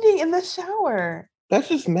eating in the shower? That's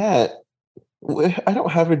just Matt. I don't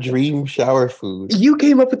have a dream shower food. You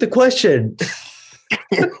came up with the question.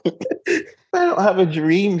 I don't have a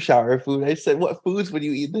dream shower food. I said, what foods would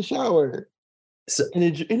you eat in the shower? So, In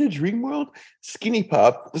a dream world, Skinny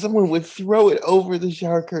Pop, someone would throw it over the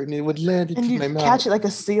shower curtain. It would land And into you my mouth. catch it like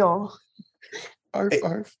a seal. Arf,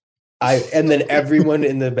 arf. and then everyone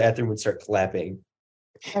in the bathroom would start clapping.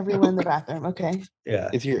 Everyone in the bathroom. Okay. Yeah.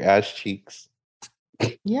 It's your ass cheeks.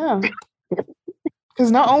 Yeah.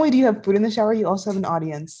 Because not only do you have food in the shower, you also have an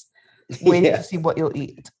audience waiting Yeah. to see what you'll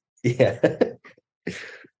eat. Yeah.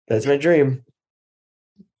 That's my dream.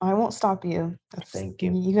 I won't stop you. Thank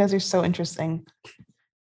you. You guys are so interesting.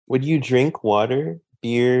 Would you drink water,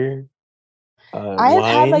 beer, I have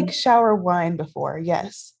had wine? like shower wine before.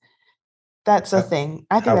 Yes. That's a How- thing.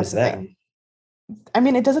 I think how that's is a that? thing. I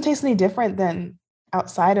mean, it doesn't taste any different than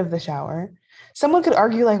outside of the shower. Someone could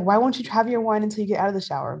argue, like, why won't you have your wine until you get out of the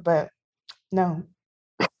shower? But no,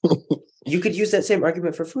 You could use that same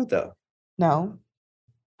argument for food, though. no.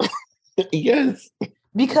 Yes.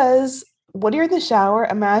 Because when you're in the shower,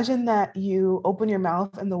 imagine that you open your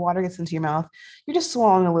mouth and the water gets into your mouth. You're just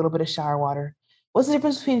swallowing a little bit of shower water. What's the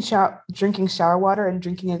difference between drinking shower water and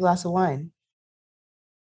drinking a glass of wine?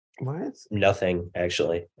 What? Nothing,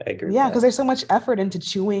 actually. I agree. Yeah, with because that. there's so much effort into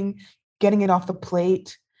chewing, getting it off the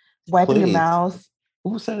plate, wiping your Plate? mouth.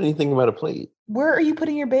 Who said anything about a plate? Where are you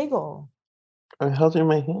putting your bagel? I held it in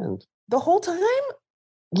my hand. The whole time?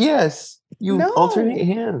 Yes, you alternate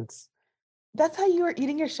No, hands. that's how you are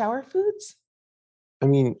eating your shower foods. I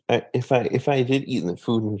mean, if I did eat the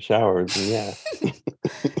food in the shower, then yeah,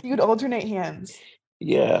 You'd alternate hands.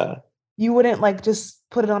 yeah. You wouldn't like just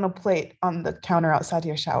put it on a plate on the counter outside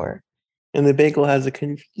your shower. And the bagel has a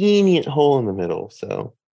convenient hole in the middle,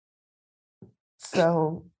 so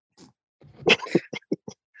So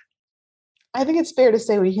I think it's fair to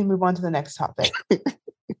say we can move on to the next topic.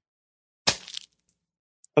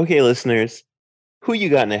 okay, listeners, who you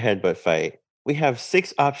got in a headbutt fight? We have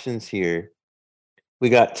 6 options here. We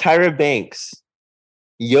got Tyra Banks,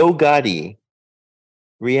 Yo Gotti,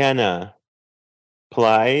 Rihanna,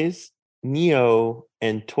 Plies, Neo,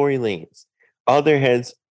 and Tory Lanez. All their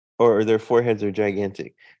heads or their foreheads are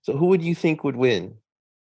gigantic. So who would you think would win?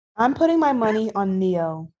 I'm putting my money on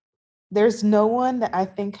Neo. There's no one that I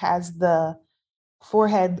think has the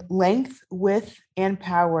forehead length, width, and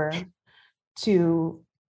power to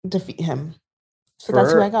defeat him. So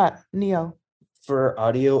that's who I For got, Neo. for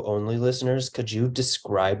audio only listeners, could you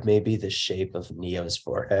describe maybe the shape of Neo's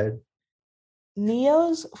forehead?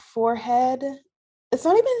 Neo's forehead, it's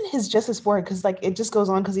not even just his forehead because like it just goes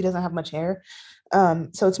on because he doesn't have much hair.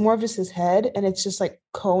 So it's more of just his head and it's just like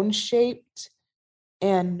cone shaped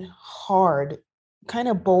and hard, kind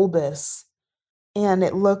of bulbous, and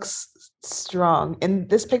it looks strong. And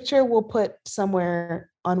this picture we'll put somewhere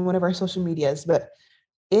on one of our social medias, but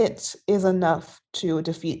it is enough to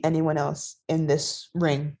defeat anyone else in this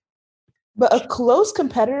ring. But a close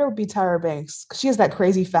competitor would be Tyra Banks because she has that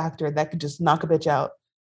crazy factor that could just knock a bitch out.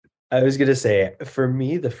 I was gonna say, for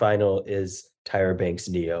me, the final is Tyra Banks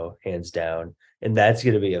Neo, hands down, and that's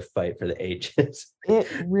gonna be a fight for the ages. It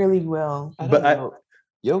really will. I But don't know.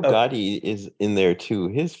 Yo oh, Gotti is in there too.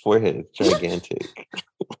 His forehead is gigantic.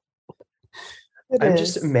 It I'm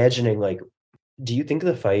just is. imagining, like, do you think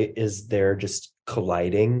the fight is they're just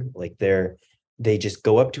colliding, like they just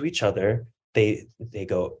go up to each other, they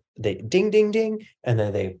go they ding ding ding, and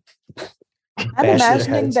then they I'm bash their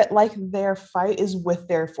imagining heads? that like their fight is with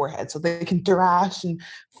their forehead, so they can thrash and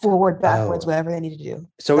forward, backwards, Oh, whatever they need to do.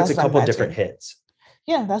 so it's That's a what I'm couple different imagining. hits.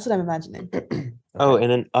 Yeah, that's what I'm imagining. Oh, Okay.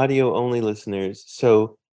 and then audio only listeners.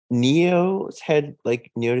 So Neo's head,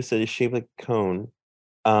 like Neo said, is shaped like a cone.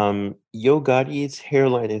 Yo Gotti's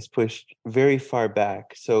hairline is pushed very far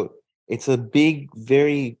back. So it's a big,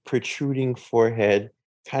 very protruding forehead,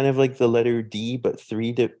 kind of like the letter D, but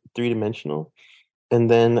three-dimensional. And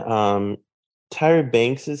then Tyra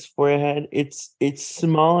Banks's forehead, it's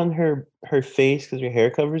small on her face because her hair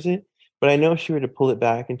covers it. But I know if she were to pull it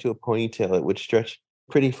back into a ponytail, it would stretch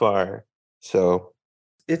pretty far. So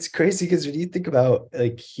It's crazy because when you think about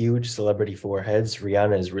like huge celebrity foreheads,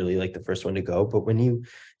 Rihanna is really like the first one to go. But when you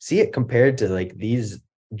see it compared to like these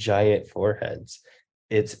giant foreheads,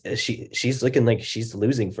 it's she's looking like she's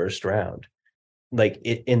losing first round. Like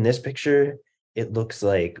in this picture, it looks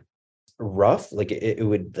like rough, like it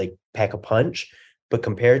would like pack a punch, but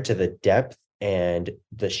compared to the depth and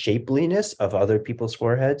the shapeliness of other people's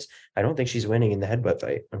foreheads, I don't think she's winning in the headbutt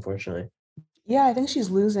fight, unfortunately. Yeah, I think she's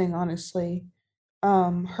losing, honestly.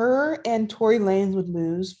 Her and Tory Lanez would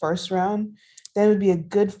lose first round. Then it would be a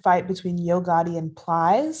good fight between Yo Gotti and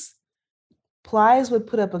Plies. Plies would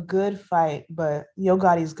put up a good fight, but Yo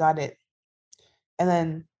Gotti's got it. And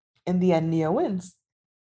then in the end, Neo wins.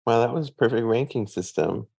 wow, that was perfect ranking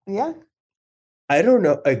system. Yeah. I don't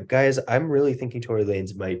know, guys. I'm really thinking Tory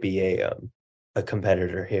Lanez might be a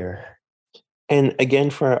competitor here. And again,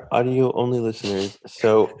 for our audio only listeners,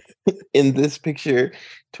 so in this picture,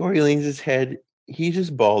 Tory Lanez's head, he's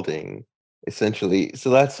just balding, essentially. So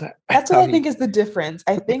that's That's what how I he think is the difference.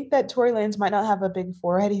 I think that Tory Lanez might not have a big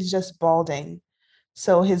forehead. He's just balding.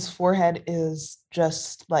 So his forehead is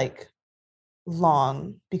just like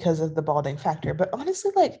long because of the balding factor. But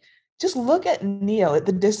honestly, like just look at Neo,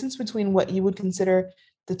 the distance between what you would consider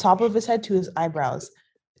the top of his head to his eyebrows.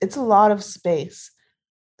 It's a lot of space.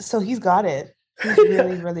 So he's got it. He's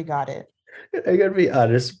really, really got it. I gotta be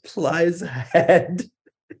honest, Ply's head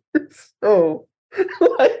is so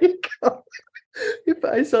like if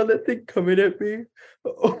I saw that thing coming at me,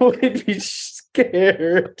 oh, I'd be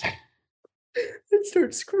scared and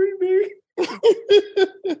start screaming.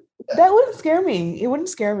 That wouldn't scare me. It wouldn't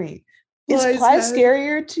scare me. Is Ply's Ply head.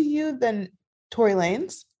 scarier to you than Tory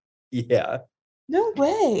Lanez? Yeah. No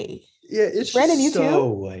way. Yeah, it's Brandon, you just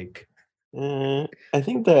so too? like I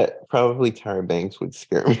think that probably Tyra Banks would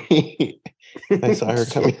scare me if I saw her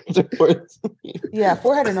coming towards me. Yeah,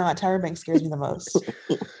 forehead or not, Tyra Banks scares me the most.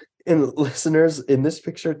 And listeners, in this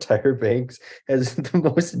picture, Tyra Banks has the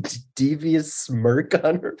most devious smirk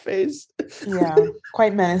on her face. Yeah,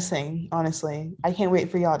 quite menacing, honestly. I can't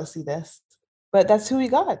wait for y'all to see this. But that's who we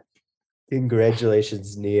got.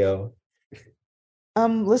 Congratulations, Neo.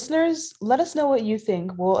 Listeners, let us know what you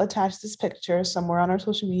think. We'll attach this picture somewhere on our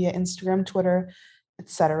social media, Instagram, Twitter,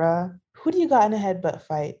 etc. Who do you got in a headbutt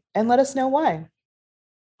fight? And let us know why.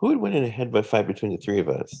 Who would win in a headbutt fight between the three of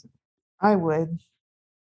us? I would.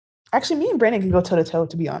 Actually, me and Brandon can go toe to toe,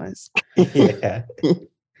 to be honest. Yeah.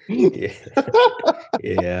 Yeah.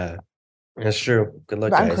 Yeah. That's true. Good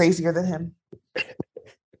luck, But I'm guys. crazier than him.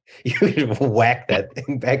 You could whack that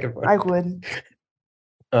thing back and forth. I would.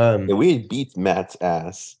 Yeah, we beat Matt's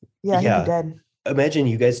ass. Yeah, he'd Yeah. be dead. Imagine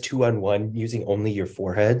you guys 2-on-1 using only your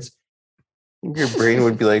foreheads. Your brain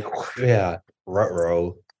would be like, Yeah.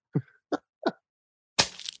 Ruh-roh.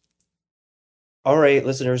 All right,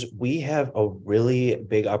 listeners, we have a really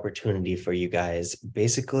big opportunity for you guys.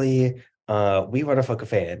 Basically, we want to fuck a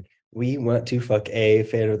fan. We want to fuck a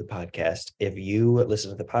fan of the podcast. If you listen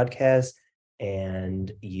to the podcast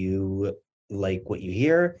and you like what you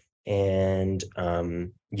hear and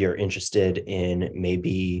you're interested in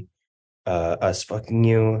maybe us fucking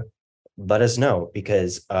you, let us know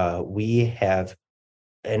because we have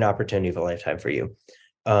an opportunity of a lifetime for you.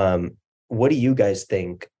 What do you guys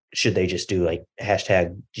think? Should they just do like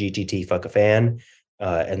hashtag GTT fuck a fan?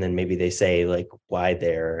 And then maybe they say like why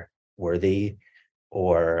they're worthy,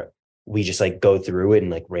 or we just like go through it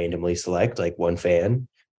and like randomly select like one fan,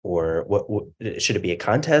 or what should it be a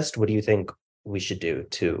contest? What do you think we should do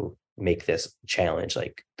to make this challenge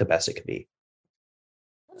like the best it could be?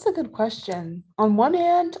 That's a good question. On one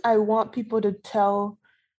hand, I want people to tell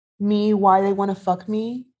me why they want to fuck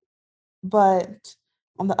me. But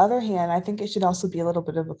on the other hand, I think it should also be a little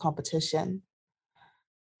bit of a competition.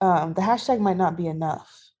 The hashtag might not be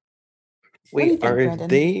enough. What do you wait, think, are Brandon?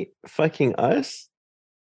 they fucking us?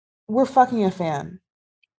 We're fucking a fan.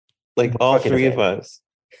 Like all Fucking a three of fan. us?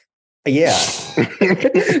 Yeah.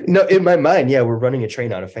 No, in my mind, yeah, we're running a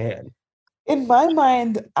train on a fan. In my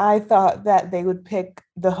mind, I thought that they would pick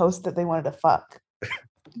the host that they wanted to fuck.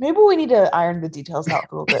 Maybe we need to iron the details out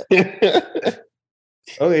a little bit.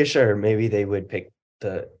 Okay, sure. Maybe they would pick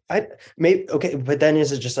okay, but then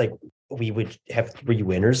is it just like we would have 3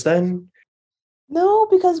 winners then? No,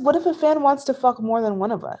 because what if a fan wants to fuck more than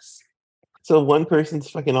one of us? So one person's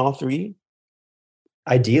fucking all three?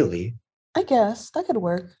 Ideally. I guess that could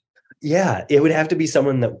work. Yeah, it would have to be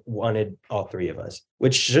someone that wanted all 3 of us,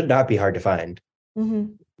 which should not be hard to find.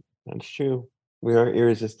 Mm-hmm. That's true. We are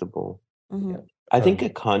irresistible. Mm-hmm. I think a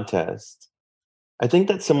contest. I think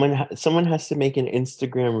that someone has to make an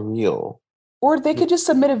Instagram reel. Or they could just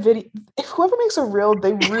submit a video. If whoever makes a reel,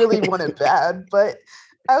 they really want it bad. But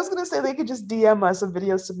I was gonna say they could just DM us a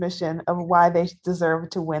video submission of why they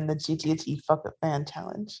deserve to win the GTT Fuck a Fan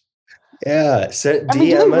challenge. Yeah, I mean, do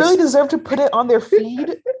they DM really us. deserve to put it on their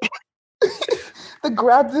feed? The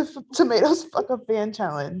Grab the Tomatoes Fuck a Fan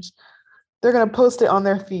challenge. They're gonna post it on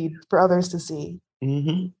their feed for others to see.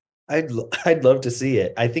 Mm-hmm. I'd love to see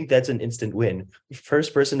it. I think that's an instant win.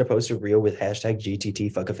 First person to post a reel with hashtag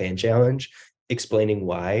GTT fuck a fan challenge explaining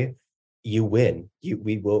why, you win.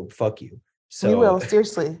 We will fuck you. So We will,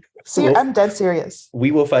 seriously. We'll- I'm dead serious.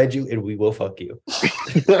 we will find you and we will fuck you.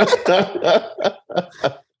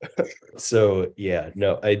 So yeah,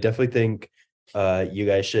 no, I definitely think you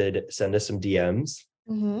guys should send us some DMs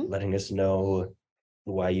Mm-hmm. letting us know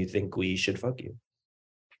why you think we should fuck you.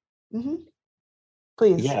 Mm-hmm.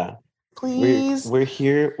 Please. Yeah. Please. We're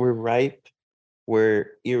here, we're ripe,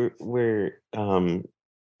 we're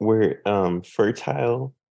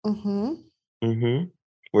fertile. Mm-hmm. Mm-hmm.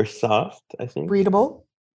 We're soft, I think. Breedable.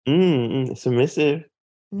 Submissive.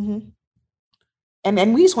 Mm-hmm.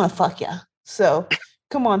 And we just want to fuck ya. So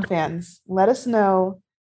come on, fans. Let us know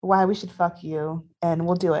why we should fuck you, and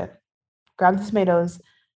we'll do it. Grab the Tomatoes,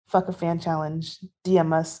 fuck a fan challenge.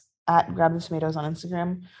 DM us at Grab the Tomatoes on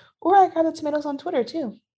Instagram, or at Grab the Tomatoes on Twitter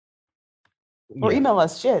too. Or Yeah. email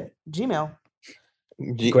us. Shit, Gmail.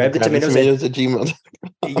 Grab the tomatoes at Gmail.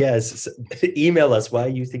 Yes, email us why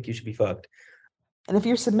you think you should be fucked. And if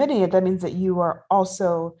you're submitting it, that means that you are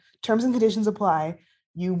also, terms and conditions apply.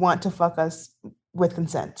 You want to fuck us with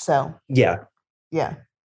consent. So Yeah, yeah,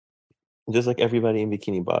 Just like everybody in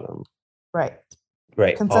Bikini Bottom. right.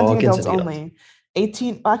 right. Consenting adults consenting only.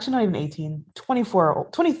 18, actually not even 18, 24,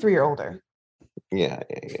 23 or older. Yeah.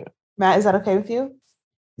 Matt, is that okay with you?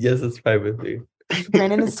 Yes, that's fine with me.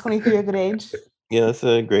 Brandon, is 23 a good age? Yeah, that's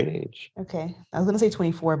a great age. Okay. I was going to say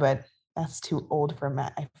 24, but that's too old for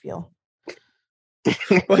Matt, I feel.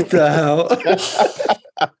 What the hell?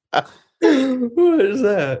 What is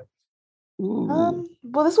that? Well,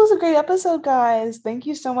 this was a great episode, guys. Thank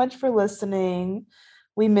you so much for listening.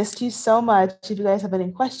 We missed you so much. If you guys have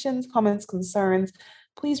any questions, comments, concerns,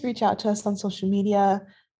 please reach out to us on social media.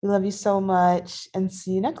 We love you so much and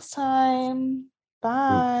see you next time.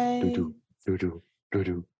 Bye. Do do do do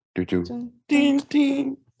do do do. Dun, Ding dun,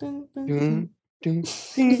 ding dun, dun, ding dun. ding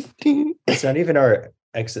ding ding. It's not even our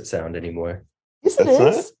exit sound anymore. Yes, it That's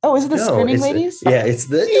not is. Oh, is it the No, screaming it's ladies? yeah, it's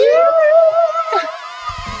the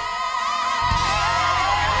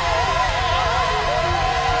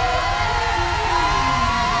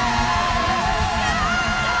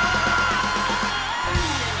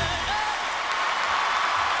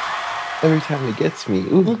Every time it gets me.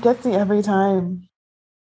 Ooh. It gets me every time.